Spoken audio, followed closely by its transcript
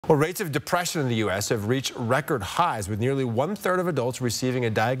Well, rates of depression in the U.S. have reached record highs, with nearly 1/3 of adults receiving a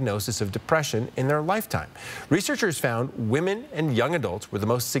diagnosis of depression in their lifetime. Researchers found women and young adults were the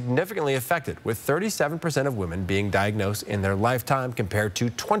most significantly affected, with 37% of women being diagnosed in their lifetime compared to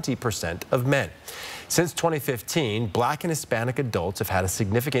 20% of men. Since 2015, Black and Hispanic adults have had a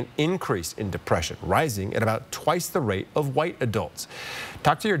significant increase in depression, rising at about twice the rate of white adults.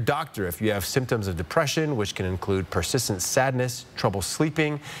 Talk to your doctor if you have symptoms of depression, which can include persistent sadness, trouble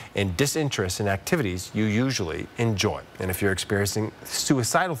sleeping, and disinterest in activities you usually enjoy. And if you're experiencing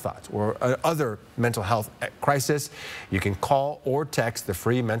suicidal thoughts or other mental health crisis, you can call or text the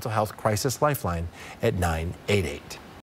free mental health crisis lifeline at 988.